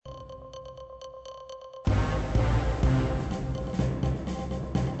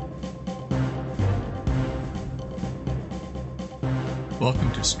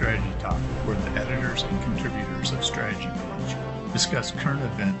Welcome to Strategy Talk, where the editors and contributors of Strategy Page discuss current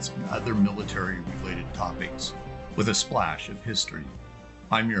events and other military-related topics with a splash of history.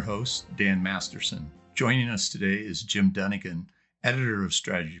 I'm your host, Dan Masterson. Joining us today is Jim Dunnigan, editor of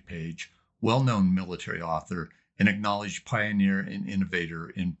Strategy Page, well-known military author, and acknowledged pioneer and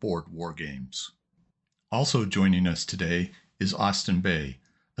innovator in board war games. Also joining us today is Austin Bay,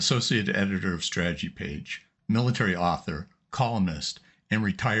 associate editor of Strategy Page, military author, columnist, and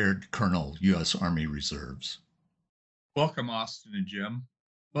retired Colonel, U.S. Army Reserves. Welcome, Austin and Jim.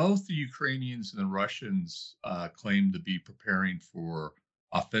 Both the Ukrainians and the Russians claim to be preparing for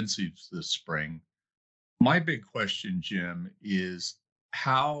offensives this spring. My big question, Jim, is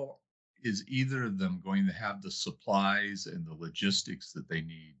how is either of them going to have the supplies and the logistics that they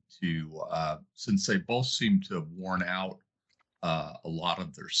need to, since they both seem to have worn out a lot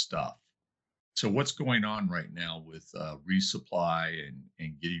of their stuff? So what's going on right now with resupply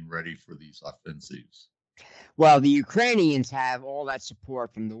and getting ready for these offensives? Well, the Ukrainians have all that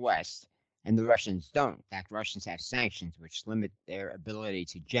support from the West, and the Russians don't. In fact, Russians have sanctions which limit their ability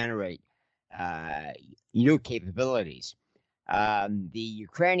to generate new capabilities. The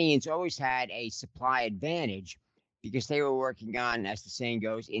Ukrainians always had a supply advantage because they were working on, as the saying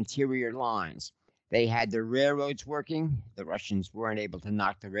goes, interior lines. They had the railroads working. The Russians weren't able to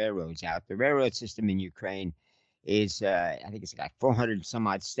knock the railroads out. The railroad system in Ukraine is, I think it's got 400 some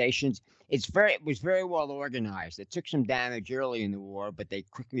odd stations. It was very well organized. It took some damage early in the war, but they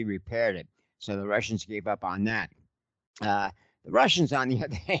quickly repaired it. So the Russians gave up on that. The Russians, on the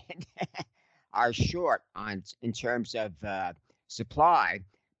other hand, are short in terms of supply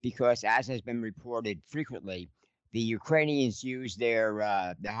because, as has been reported frequently, the Ukrainians use their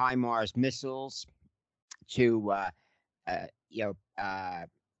the HIMARS missiles to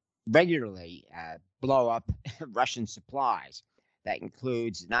regularly blow up Russian supplies. That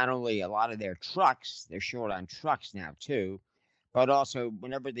includes not only a lot of their trucks, they're short on trucks now too, but also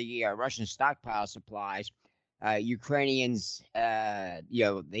whenever the Russian stockpile supplies, Ukrainians, they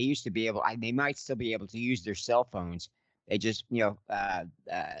used to be able, they might still be able to use their cell phones. They just,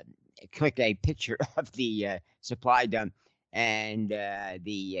 click a picture of the supply dump, and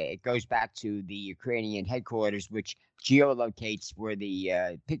it goes back to the Ukrainian headquarters, which geolocates where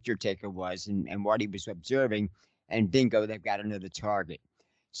the picture taker was and what he was observing, and bingo, they've got another target.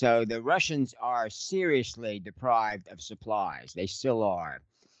 So the Russians are seriously deprived of supplies. They still are,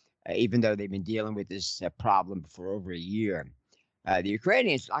 even though they've been dealing with this problem for over a year. The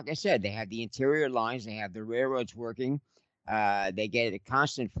Ukrainians, like I said, they have the interior lines, they have the railroads working, they get a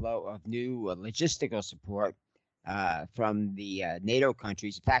constant flow of new logistical support from the NATO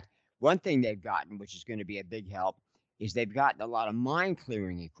countries. In fact, one thing they've gotten, which is going to be a big help, is they've gotten a lot of mine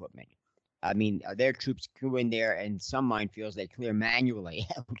clearing equipment. I mean, their troops go in there, and some minefields they clear manually,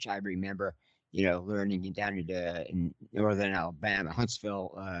 which I remember, learning down in northern Alabama,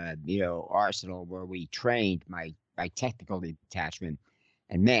 Huntsville, Arsenal, where we trained my technical detachment.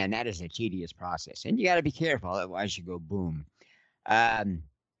 And man, that is a tedious process, and you got to be careful, otherwise you go boom.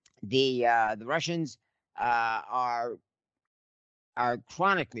 The Russians are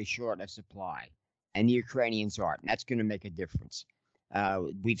chronically short of supply, and the Ukrainians aren't. And that's going to make a difference.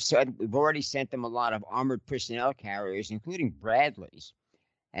 We've already sent them a lot of armored personnel carriers, including Bradleys,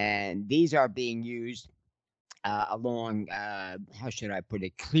 and these are being used along, how should I put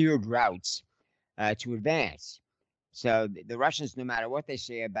it, cleared routes to advance. So the Russians, no matter what they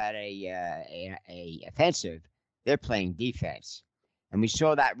say about a offensive, they're playing defense. And we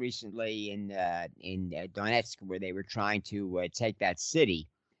saw that recently in Donetsk, where they were trying to take that city,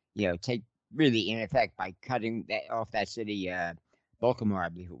 take really, in effect, by cutting off that city, Volkamar, I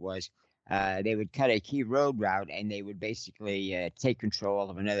believe it was. They would cut a key road route, and they would basically take control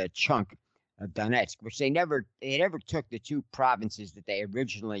of another chunk of Donetsk, which they never took the two provinces that they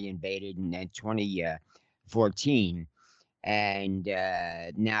originally invaded in 2014, and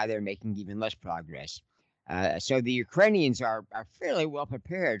now they're making even less progress. So the Ukrainians are fairly well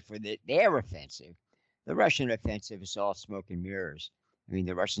prepared for their offensive. The Russian offensive is all smoke and mirrors. I mean,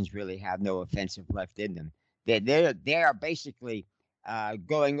 the Russians really have no offensive left in them. They are basically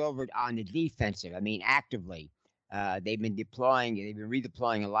going over on the defensive. I mean, actively. They've been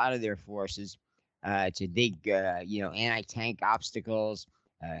redeploying a lot of their forces to dig, anti-tank obstacles,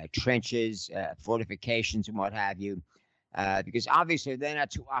 trenches, fortifications, and what have you, because obviously they're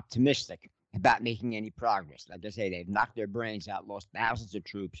not too optimistic about making any progress. Like I say, they've knocked their brains out, lost thousands of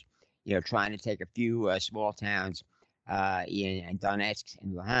troops, trying to take a few small towns in Donetsk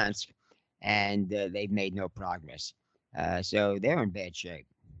and Luhansk, and they've made no progress. So they're in bad shape.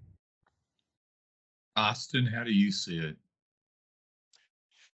 Austin, how do you see it?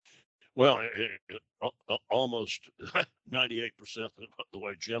 Well, almost 98% of the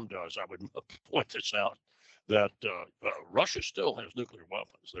way Jim does, I would point this out that Russia still has nuclear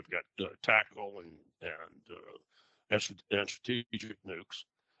weapons. They've got tactical and strategic nukes.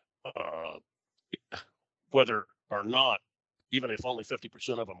 Uh, whether or not, even if only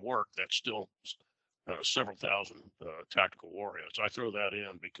 50% of them work, that's still several thousand tactical warheads. I throw that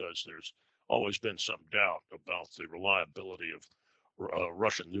in because there's always been some doubt about the reliability of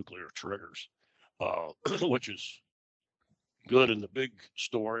Russian nuclear triggers, which is good in the big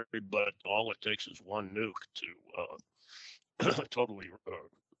story, but all it takes is one nuke to totally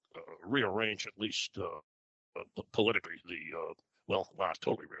rearrange, at least politically, well, not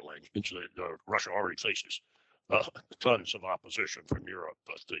totally rearrange. Russia already faces uh, tons of opposition from Europe,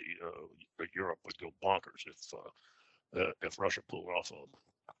 but Europe would go bonkers if Russia pulled off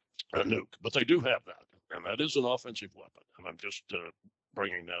a nuke. But they do have that, and that is an offensive weapon. And I'm just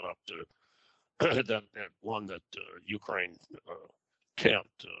bringing that up to that one that Ukraine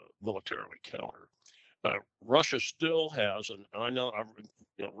can't militarily counter. Russia still has, and I know I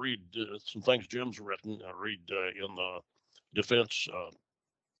read some things Jim's written. I read in the defense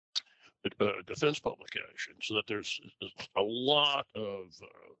defense publications that there's a lot of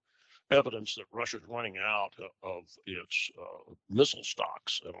evidence that Russia's running out of its missile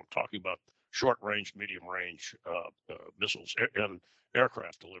stocks, and I'm talking about short range, medium range missiles and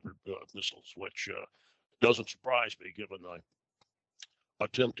aircraft delivered missiles, which doesn't surprise me given the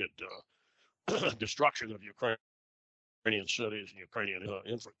attempted destruction of Ukrainian cities and Ukrainian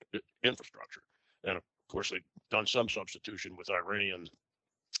infrastructure. And of course, they've done some substitution with Iranian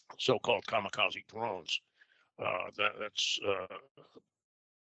so-called kamikaze drones. But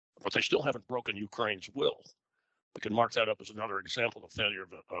they still haven't broken Ukraine's will. We can mark that up as another example of failure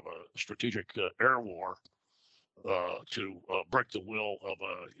of a strategic air war to break the will of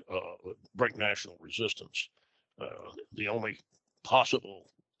break national resistance. The only possible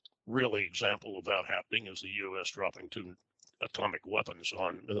really example of that happening is the U.S. dropping 2 atomic weapons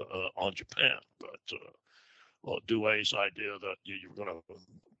on Japan. But Douai's idea that you're going to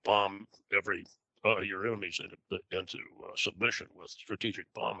bomb every your enemies into submission with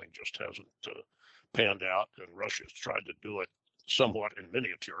strategic bombing just hasn't panned out, and Russia's tried to do it somewhat in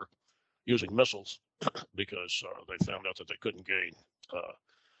miniature using missiles because they found out that they couldn't gain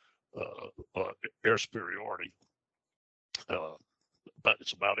air superiority. But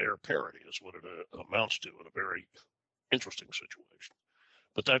it's about air parity is what it amounts to in a very interesting situation.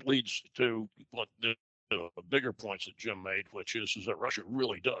 But that leads to what the bigger points that Jim made, which is that Russia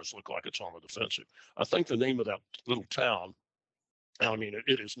really does look like it's on the defensive. I think the name of that little town, I mean,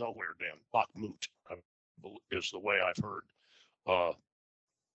 it is nowhere down Bakhmut, is the way I've heard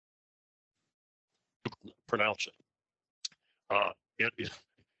pronounce it.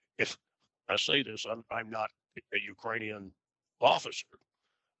 If I say this, I'm not a Ukrainian officer.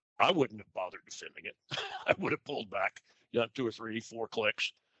 I wouldn't have bothered defending it. I would have pulled back, 2 or 3, 4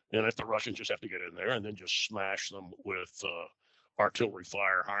 clicks. And if the Russians just have to get in there and then just smash them with artillery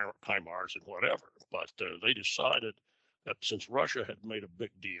fire, HIMARS, and whatever. But they decided that since Russia had made a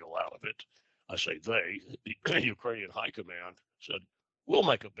big deal out of it, I say they, the Ukrainian high command said, we'll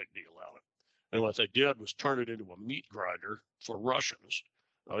make a big deal out of it. And what they did was turn it into a meat grinder for Russians.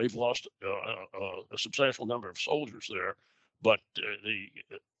 They've lost a substantial number of soldiers there, but the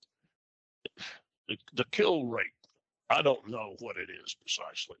kill rate, I don't know what it is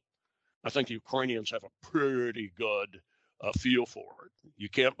precisely. I think the Ukrainians have a pretty good feel for it. You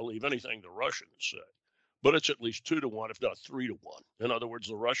can't believe anything the Russians say, but it's at least 2 to 1, if not 3 to 1. In other words,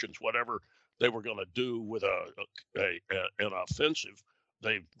 the Russians, whatever they were going to do with an offensive,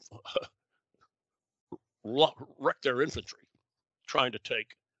 they've wrecked their infantry trying to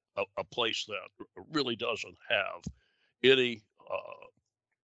take a place that really doesn't have any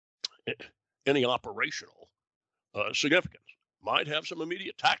operational significance. Might have some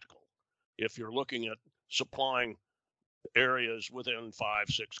immediate tactical if you're looking at supplying areas within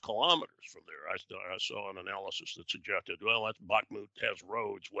 5-6 kilometers from there. I saw an analysis that suggested, well, that Bakhmut has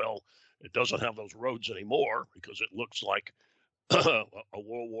roads. Well, it doesn't have those roads anymore because it looks like a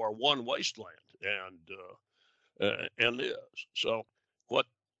World War I wasteland, and is. So what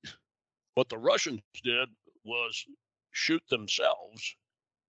the Russians did was shoot themselves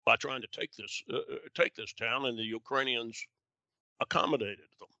by trying to take this town, and the Ukrainians accommodated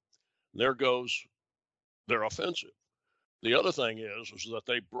them. There goes their offensive. The other thing is that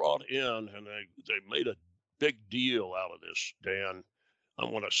they brought in and they made a big deal out of this, Dan, I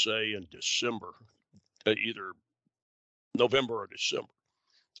want to say in December, either November or December,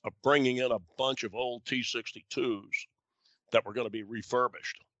 of bringing in a bunch of old T-62s that were going to be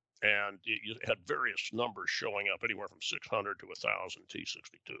refurbished. and you had various numbers showing up, anywhere from 600 to 1,000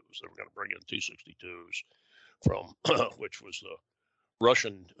 T-62s. They were going to bring in T-62s from, which was the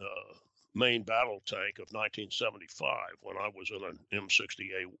Russian main battle tank of 1975 when I was in an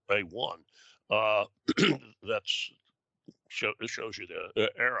M60A1. It shows you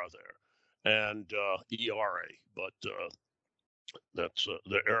the era there, and ERA, but that's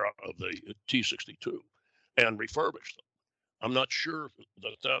the era of the T-62, and refurbished them. I'm not sure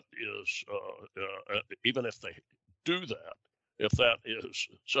that is, even if they do that, if that is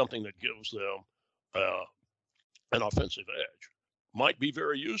something that gives them an offensive edge. Might be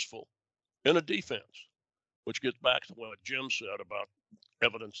very useful in a defense, which gets back to what Jim said about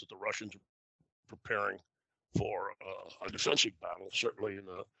evidence that the Russians are preparing for a defensive battle, certainly in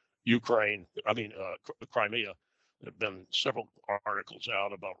the Crimea. There have been several articles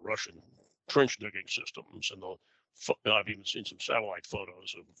out about Russian trench digging systems, and I've even seen some satellite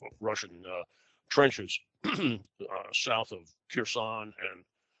photos of Russian trenches south of Kherson and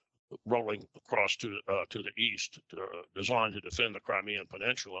rolling across to the east, designed to defend the Crimean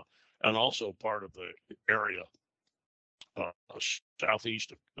Peninsula, and also part of the area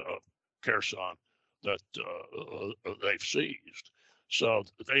southeast of Kherson that they've seized. So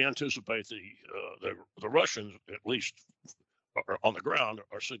they anticipate the Russians, at least on the ground,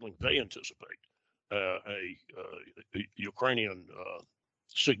 are signaling they anticipate a Ukrainian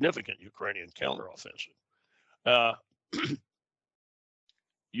significant Ukrainian counteroffensive.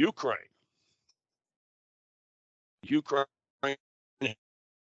 Ukraine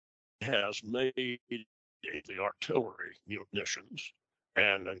has made the artillery munitions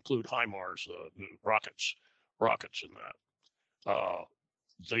and include HIMARS, rockets in that.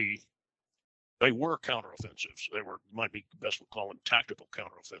 They were counteroffensives. Might be best to call them tactical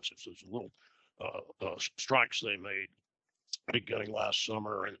counteroffensives. There's little strikes they made beginning last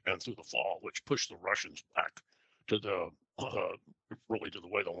summer and through the fall, which pushed the Russians back to really to the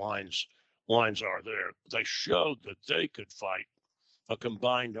way the lines are there. They showed that they could fight a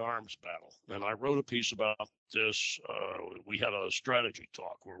combined arms battle. And I wrote a piece about this. We had a strategy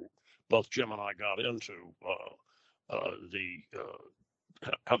talk where both Jim and I got into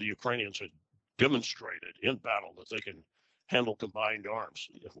how the Ukrainians had demonstrated in battle that they can handle combined arms,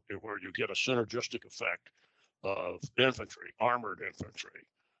 where you get a synergistic effect of infantry, armored infantry,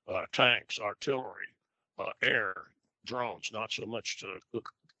 tanks, artillery, air, drones, not so much to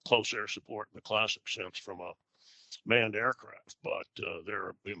close air support in the classic sense from a manned aircraft, but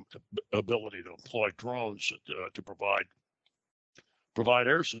their ability to employ drones to provide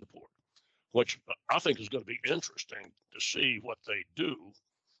air support, which I think is going to be interesting to see what they do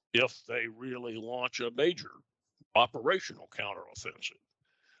if they really launch a major operational counteroffensive.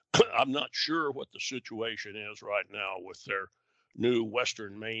 I'm not sure what the situation is right now with their new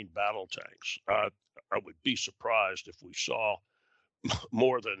Western main battle tanks. I would be surprised if we saw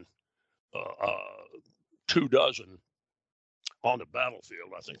more than 24 on the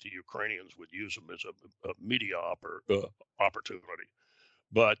battlefield. I think the Ukrainians would use them as a media opportunity,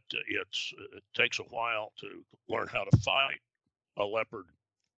 but it takes a while to learn how to fight a Leopard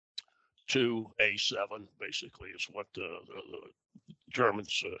 2A7. Basically, is what the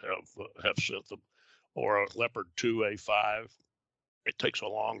Germans have sent them, or a Leopard 2A5. It takes a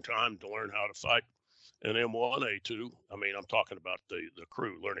long time to learn how to fight an M1A2. I mean, I'm talking about the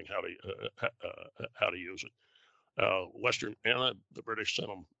crew learning how to use it. Western and the British sent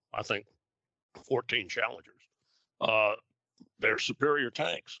them, I think, 14 Challengers. They're superior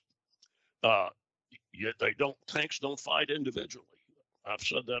tanks. Yet tanks don't fight individually. I've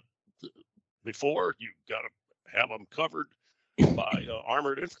said that before. You've got to have them covered by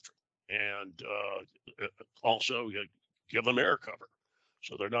armored infantry, and also you give them air cover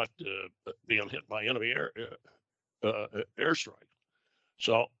so they're not being hit by enemy airstrike.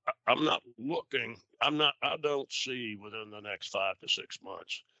 So I don't see within the next 5 to 6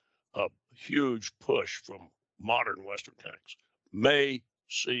 months a huge push from modern Western tanks. May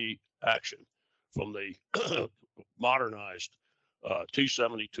see action from the modernized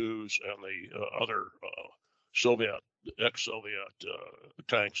T-72s and the other ex-Soviet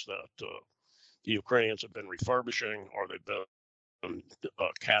tanks that the Ukrainians have been refurbishing, or they've been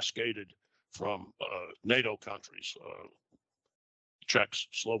cascaded from NATO countries. Czechs,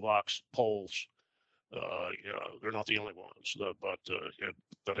 Slovaks, Poles, they're not the only ones, but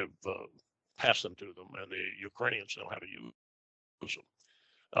that have passed them to them, and the Ukrainians know how to use them.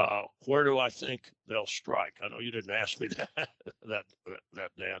 Where do I think they'll strike? I know you didn't ask me that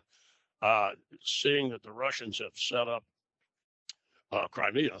Dan. Seeing that the Russians have set up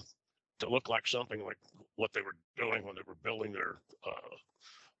Crimea to look like something like what they were doing when they were building their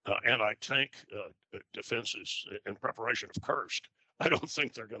anti-tank defenses in preparation of Kursk. I don't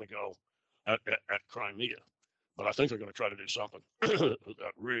think they're going to go at Crimea, but I think they're going to try to do something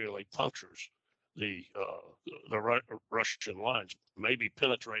that really punctures the Russian lines, maybe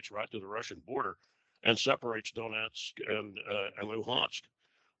penetrates right to the Russian border and separates Donetsk and Luhansk.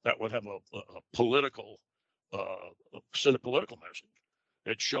 That would have a political, send a political message.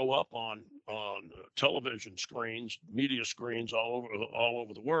 It'd show up on television screens, media screens all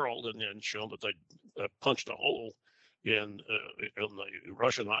over the world, and then show that they punched a hole in the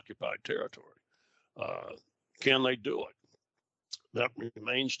Russian occupied territory. Can they do it? That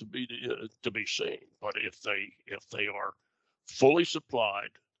remains to be seen. But if they are fully supplied,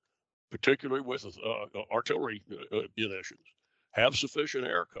 particularly with artillery munitions, have sufficient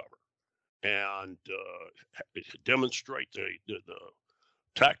air cover, and demonstrate the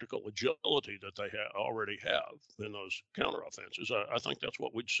tactical agility that they already have in those counteroffensives, I think that's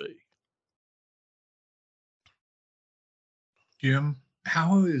what we'd see. Jim,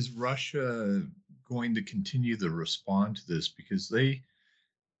 how is Russia going to continue to respond to this? Because they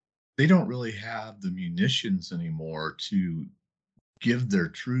don't really have the munitions anymore to give their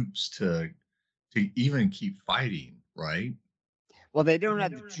troops to even keep fighting, right? Well, they don't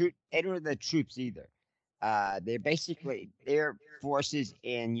have the troop. They don't have the troops either. They're basically their forces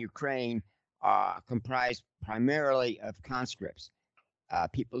in Ukraine are comprised primarily of conscripts.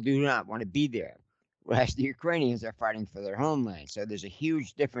 People do not want to be there, whereas the Ukrainians are fighting for their homeland. So there's a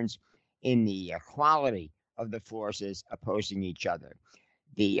huge difference in the quality of the forces opposing each other.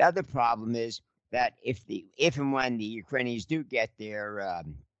 The other problem is that if and when the Ukrainians do get their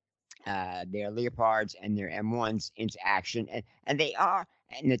Leopards and their M1s into action, and they are,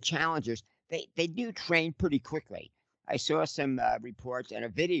 and the Challengers, they do train pretty quickly. I saw some reports and a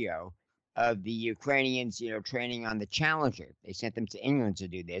video of the Ukrainians, training on the Challenger. They sent them to England to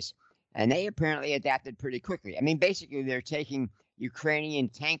do this, and they apparently adapted pretty quickly. I mean, basically, they're taking Ukrainian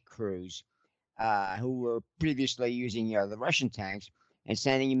tank crews who were previously using the Russian tanks and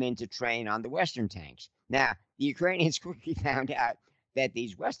sending them in to train on the Western tanks. Now, the Ukrainians quickly found out that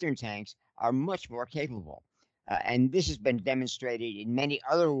these Western tanks are much more capable. And this has been demonstrated in many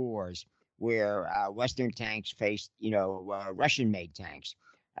other wars where Western tanks faced, Russian-made tanks.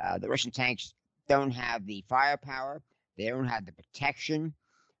 The Russian tanks don't have the firepower. They don't have the protection.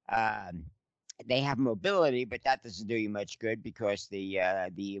 They have mobility, but that doesn't do you much good because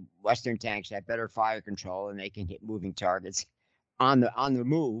the Western tanks have better fire control and they can hit moving targets on the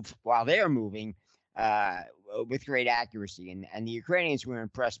move while they're moving with great accuracy. And the Ukrainians were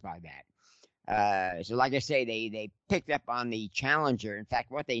impressed by that. So like I say, they picked up on the Challenger. In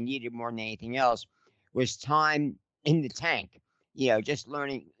fact, what they needed more than anything else was time in the tank. Just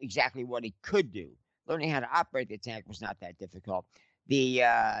learning exactly what it could do. Learning how to operate the tank was not that difficult. The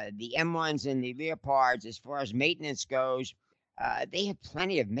M1s and the Leopards, as far as maintenance goes, they have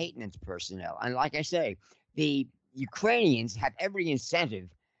plenty of maintenance personnel. And like I say, the Ukrainians have every incentive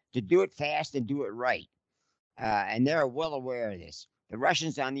to do it fast and do it right. And they're well aware of this. The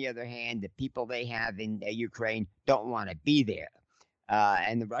Russians, on the other hand, the people they have in Ukraine don't want to be there.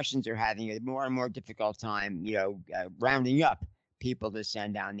 And the Russians are having a more and more difficult time, rounding up people to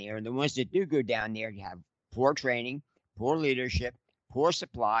send down there. And the ones that do go down there have poor training, poor leadership, poor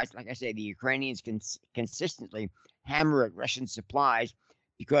supplies. Like I say, the Ukrainians can consistently hammer at Russian supplies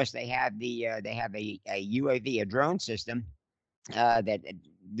because they have a UAV, a drone system that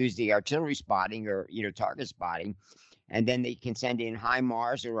does the artillery spotting or target spotting, and then they can send in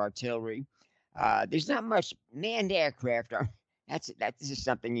HIMARS or artillery. There's not much manned aircraft. This is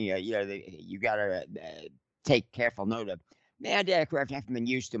something you got to take careful note of. Manned aircraft haven't been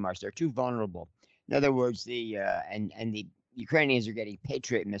used too much. They're too vulnerable. In other words, the Ukrainians are getting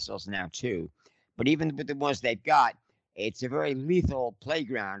Patriot missiles now too, but even with the ones they've got, it's a very lethal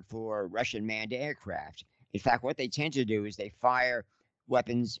playground for Russian manned aircraft. In fact, what they tend to do is they fire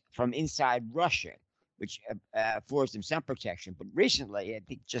weapons from inside Russia, which affords them some protection. But recently, I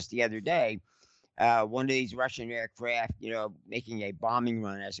think just the other day, one of these Russian aircraft, making a bombing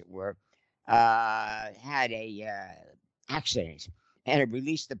run, as it were, had a accident, and it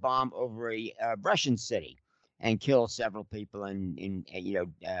released the bomb over a Russian city and killed several people and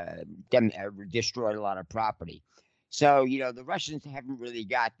destroyed a lot of property. So, the Russians haven't really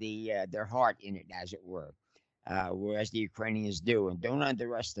got their heart in it, as it were, whereas the Ukrainians do, and don't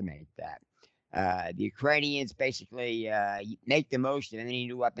underestimate that. The Ukrainians basically make the most of any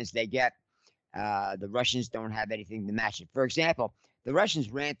new weapons they get. The Russians don't have anything to match it. For example, the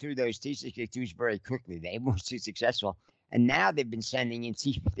Russians ran through those T-62s very quickly. They weren't too successful, and now they've been sending in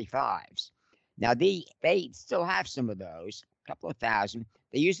T-55s. Now, they still have some of those, couple of thousand.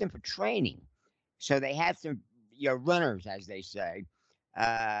 They used them for training. So they had some, runners, as they say.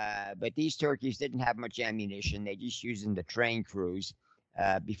 But these turkeys didn't have much ammunition. They just used them to train crews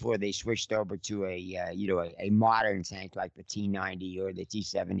before they switched over to a modern tank like the T-90 or the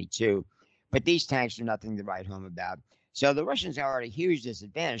T-72. But these tanks are nothing to write home about. So the Russians are at a huge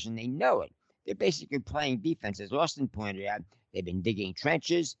disadvantage, and they know it. They're basically playing defense. As Austin pointed out, they've been digging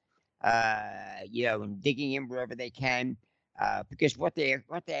trenches, and digging in wherever they can. Because what they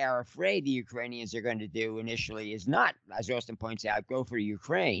are afraid the Ukrainians are going to do initially is not, as Austin points out, go for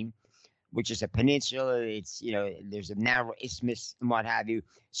Ukraine, which is a peninsula. It's there's a narrow isthmus and what have you,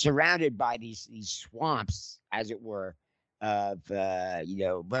 surrounded by these swamps, as it were, of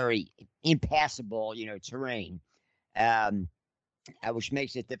very impassable terrain, which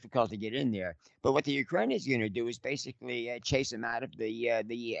makes it difficult to get in there. But what the Ukrainians are going to do is basically chase them out of the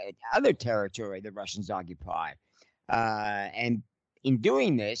other territory the Russians occupy. And in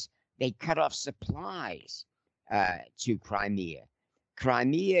doing this, they cut off supplies to Crimea.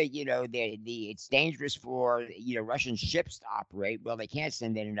 Crimea, it's dangerous for Russian ships to operate. Well, they can't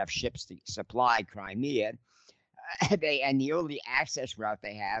send in enough ships to supply Crimea. And the only access route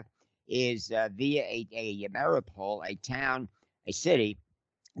they have is via a Mariupol, a city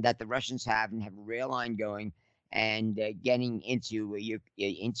that the Russians have and have a rail line going and getting into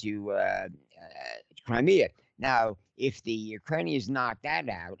Crimea. Now, if the Ukrainians knock that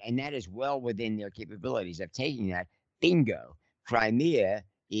out, and that is well within their capabilities of taking that, bingo, Crimea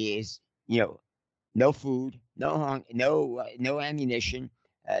is, no food, no ammunition,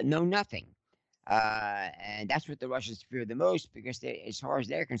 no nothing. And that's what the Russians fear the most, because as far as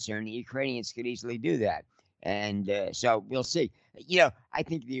they're concerned, the Ukrainians could easily do that. And so we'll see. I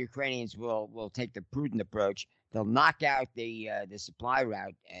think the Ukrainians will take the prudent approach. They'll knock out the supply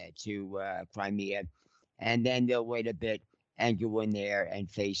route to Crimea, and then they'll wait a bit and go in there and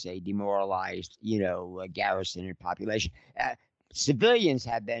face a demoralized, garrison and population. Civilians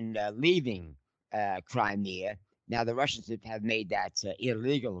have been leaving Crimea. Now, the Russians have made that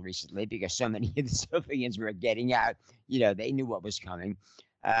illegal recently because so many of the civilians were getting out. They knew what was coming.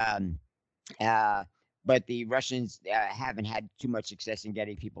 But the Russians haven't had too much success in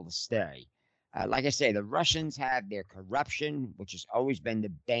getting people to stay. Like I say, the Russians have their corruption, which has always been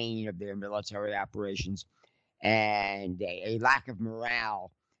the bane of their military operations, and a lack of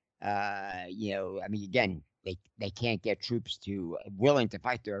morale. Again, they can't get troops willing to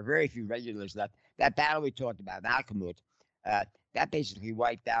fight. There are very few regulars left. That battle we talked about, Bakhmut, that basically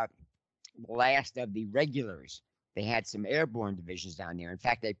wiped out the last of the regulars. They had some airborne divisions down there. In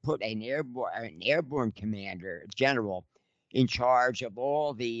fact, they put an airborne commander, general, in charge of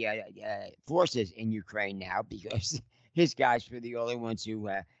all the forces in Ukraine now, because his guys were the only ones who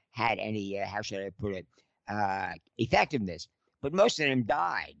had any, how should I put it, effectiveness. But most of them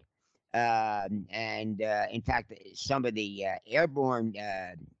died. In fact, some of the airborne,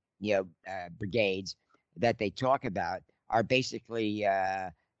 brigades that they talk about are basically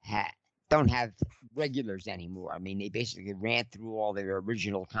don't have regulars anymore. I mean, they basically ran through all their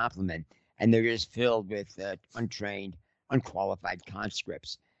original complement, and they're just filled with untrained, unqualified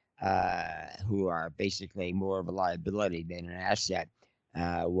conscripts who are basically more of a liability than an asset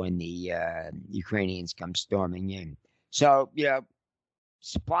when the Ukrainians come storming in. So,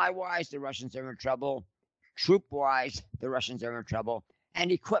 supply-wise, the Russians are in trouble. Troop-wise, the Russians are in trouble.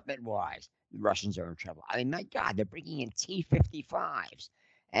 And equipment-wise, the Russians are in trouble. I mean, my God, they're bringing in T-55s.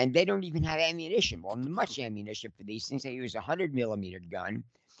 And they don't even have ammunition. Well, much ammunition for these things. They use a 100-millimeter gun,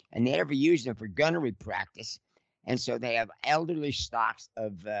 and they never use them for gunnery practice. And so they have elderly stocks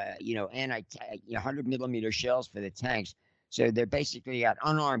of, 100-millimeter shells for the tanks. So they're basically got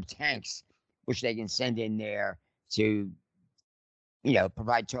unarmed tanks, which they can send in there to,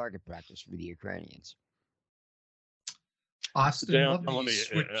 provide target practice for the Ukrainians. Austin, Dan, let me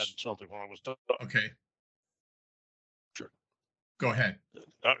add something when I was talking. Okay. Sure. Go ahead.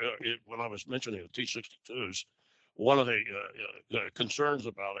 When I was mentioning the T-62s, one of the concerns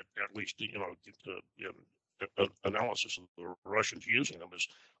about it, at least, the analysis of the Russians using them, is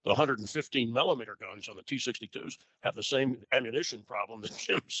the 115-millimeter guns on the T-62s have the same ammunition problem that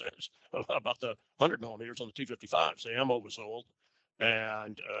Jim says about the 100 millimeters on the T-55s. The ammo was old,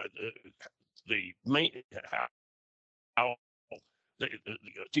 and the main how the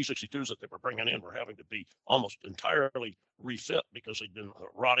T-62s that they were bringing in were having to be almost entirely refit because they'd been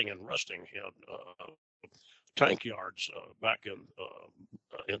rotting and rusting in tank yards back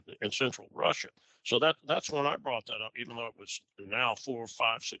in central Russia. So that's when I brought that up, even though it was now 4,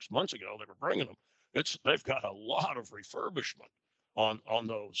 5, 6 months ago they were bringing them. They've got a lot of refurbishment on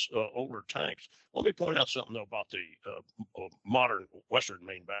those older tanks. Let me point out something though about the modern Western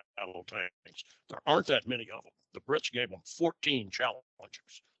main battle tanks. There aren't that many of them. The Brits gave them 14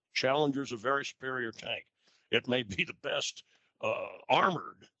 Challengers. Challenger's a very superior tank. It may be the best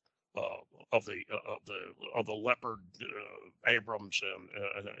armored of the Leopard, Abrams,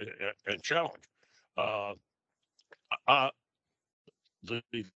 and Challenge. The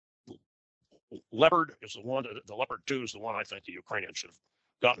Leopard is the one. The Leopard 2 is the one I think the Ukrainians should have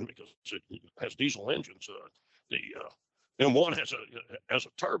gotten because it has diesel engines. The M1 has a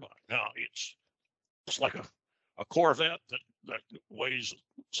turbine. Now it's like a Corvette that weighs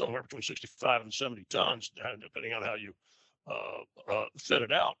somewhere between 65 and 70 tons, depending on how you fit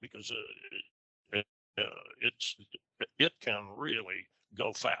it out, because it can really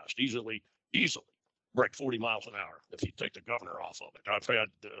go fast, easily break 40 miles an hour if you take the governor off of it. I've had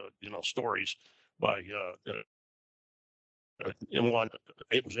stories by M1,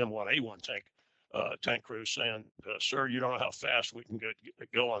 it was M1A1 tank crews saying, "Sir, you don't know how fast we can get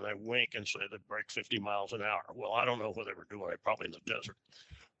going." They wink and say they break 50 miles an hour. Well, I don't know what they were doing. Probably in the desert.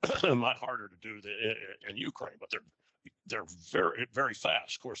 Much harder to do in Ukraine, but they're very, very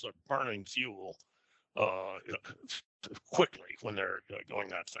fast. Of course, they're burning fuel quickly when they're going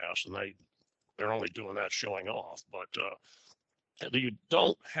that fast, and they're only doing that showing off. But you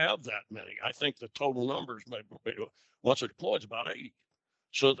don't have that many. I think the total numbers, once they're deployed, is about 80.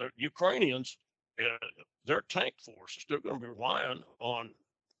 So the Ukrainians, their tank force is still going to be relying on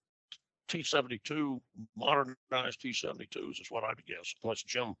T-72, modernized T-72s is what I would guess, unless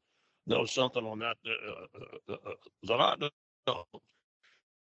Jim knows something on that that I don't.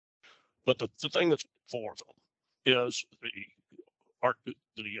 But the thing that's for them is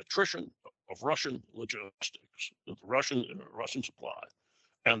the attrition of Russian logistics, the Russian supply,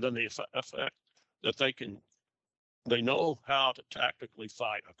 and then the effect that they know how to tactically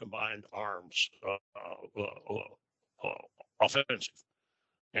fight a combined arms offensive,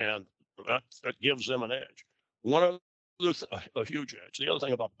 and that gives them an edge. One of a huge edge. The other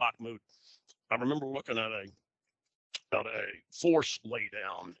thing about Bakhmut, I remember looking at a force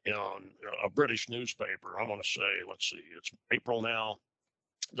laydown in a British newspaper. I want to say, let's see, it's April now.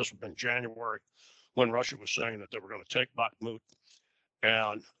 This would have been January when Russia was saying that they were going to take Bakhmut.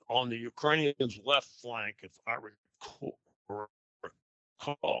 And on the Ukrainians' left flank, if I recall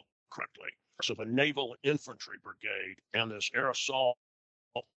correctly, so the Naval Infantry Brigade and this air assault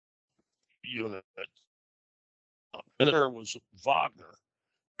unit, and there was Wagner,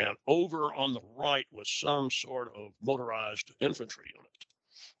 and over on the right was some sort of motorized infantry unit.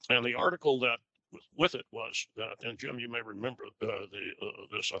 And the article that was with it was that, and Jim, you may remember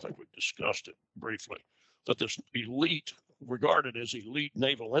this, I think we discussed it briefly, that this elite, regarded as elite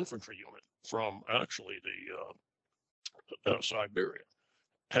naval infantry unit from actually the Siberia,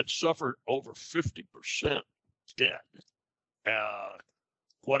 had suffered over 50% dead,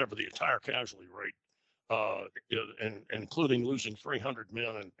 whatever the entire casualty rate, including losing 300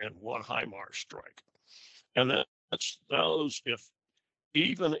 men and one HIMARS strike. And that's those,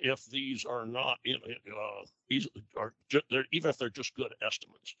 even if these are not, even if they're just good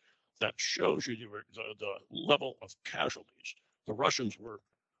estimates, that shows you the level of casualties the Russians were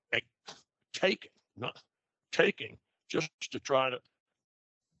taking just to try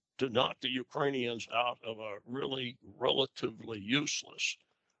to knock the Ukrainians out of a really relatively useless,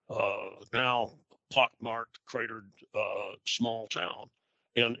 now pockmarked, cratered small town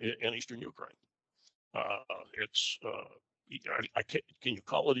in eastern Ukraine. Can you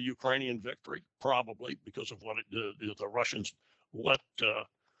call it a Ukrainian victory? Probably, because of what the Russians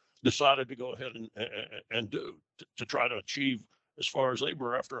decided to go ahead and do to try to achieve, as far as they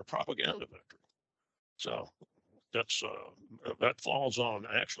were after, a propaganda victory. So that falls on,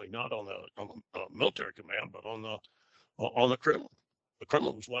 actually not on the military command, but on the Kremlin. The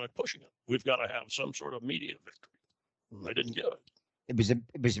Kremlin was one pushing it. We've got to have some sort of media victory. And they didn't get it. It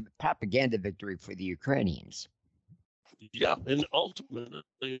was a propaganda victory for the Ukrainians. Yeah, and ultimately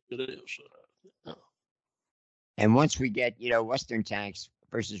it is. Yeah. And once we get, Western tanks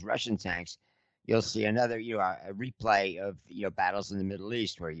versus Russian tanks, you'll see another, a replay of, battles in the Middle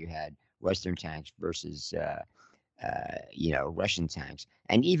East where you had Western tanks versus, Russian tanks.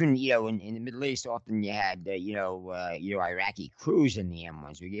 And even, in the Middle East, often you had, Iraqi crews in the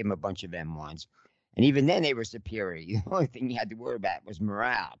M1s. We gave them a bunch of M1s. And even then they were superior. The only thing you had to worry about was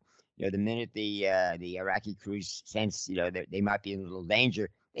morale. The minute the Iraqi crews sense, that they might be in a little danger,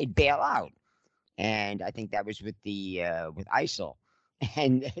 they'd bail out. And I think that was with with ISIL.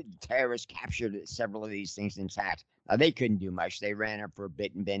 And terrorists captured several of these things intact. They couldn't do much. They ran up for a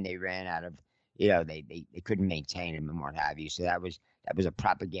bit, and then they ran out of, they couldn't maintain them and what have you. So that was a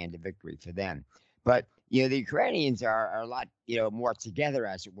propaganda victory for them. But the Ukrainians are a lot more together,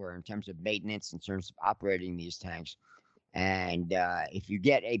 as it were, in terms of maintenance, in terms of operating these tanks. And if you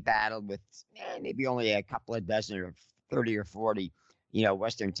get a battle with maybe only a couple of dozen or 30 or 40,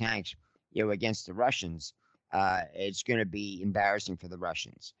 Western tanks, against the Russians, it's going to be embarrassing for the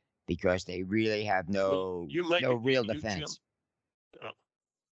Russians because they really have no real defense.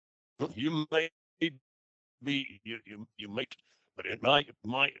 You may be you make, but in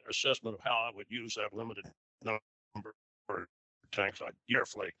my assessment of how I would use that limited number of tanks, I'd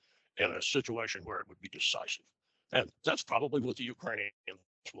carefully in a situation where it would be decisive, and that's probably what the Ukrainians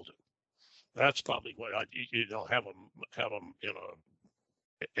will do. That's probably what I have them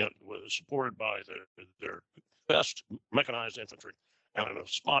supported by their best mechanized infantry, and in a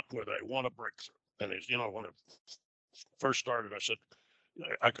spot where they want to break through. And as when it first started, I said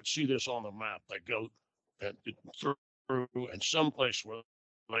I could see this on the map. They go through and someplace where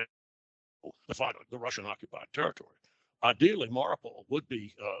they find the Russian occupied territory. Ideally, Mariupol would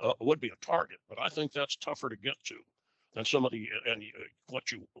be a target, but I think that's tougher to get to than some of the. And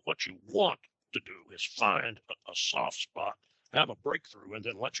what you want to do is find a soft spot, have a breakthrough, and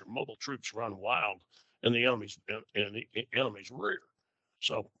then let your mobile troops run wild in the enemy's rear.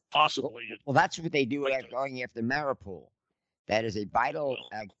 So possibly, well, that's what they do going after Mariupol. That is a vital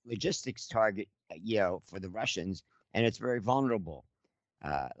logistics target, for the Russians, and it's very vulnerable.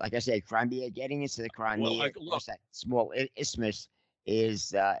 Like I said, Crimea, getting into the Crimea, of course, that small isthmus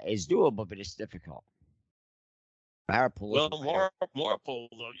is doable, but it's difficult. Mariupol. Mariupol,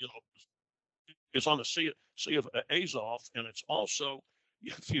 is on the Sea of Azov, and it's also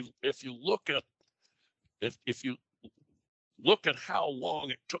if you look at how long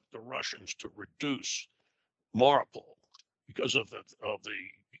it took the Russians to reduce Mariupol because of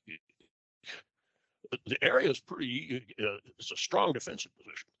the area is pretty. It's a strong defensive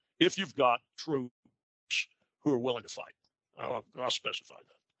position if you've got troops who are willing to fight. I'll specify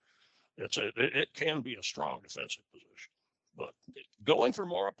that. It can be a strong defensive position, but going for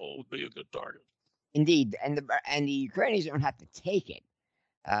Mariupol would be a good target. Indeed, and the Ukrainians don't have to take it.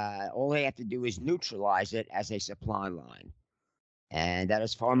 All they have to do is neutralize it as a supply line, and that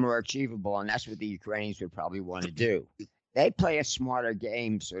is far more achievable. And that's what the Ukrainians would probably want to do. They play a smarter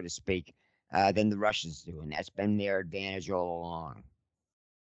game, so to speak, than the Russians do, and that's been their advantage all along.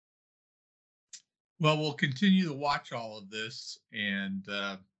 Well, we'll continue to watch all of this and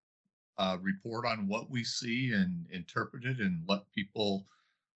report on what we see and interpret it and let people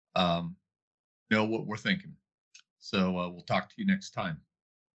know what we're thinking. So we'll talk to you next time.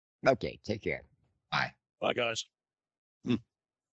 Okay, take care. Bye. Bye, guys.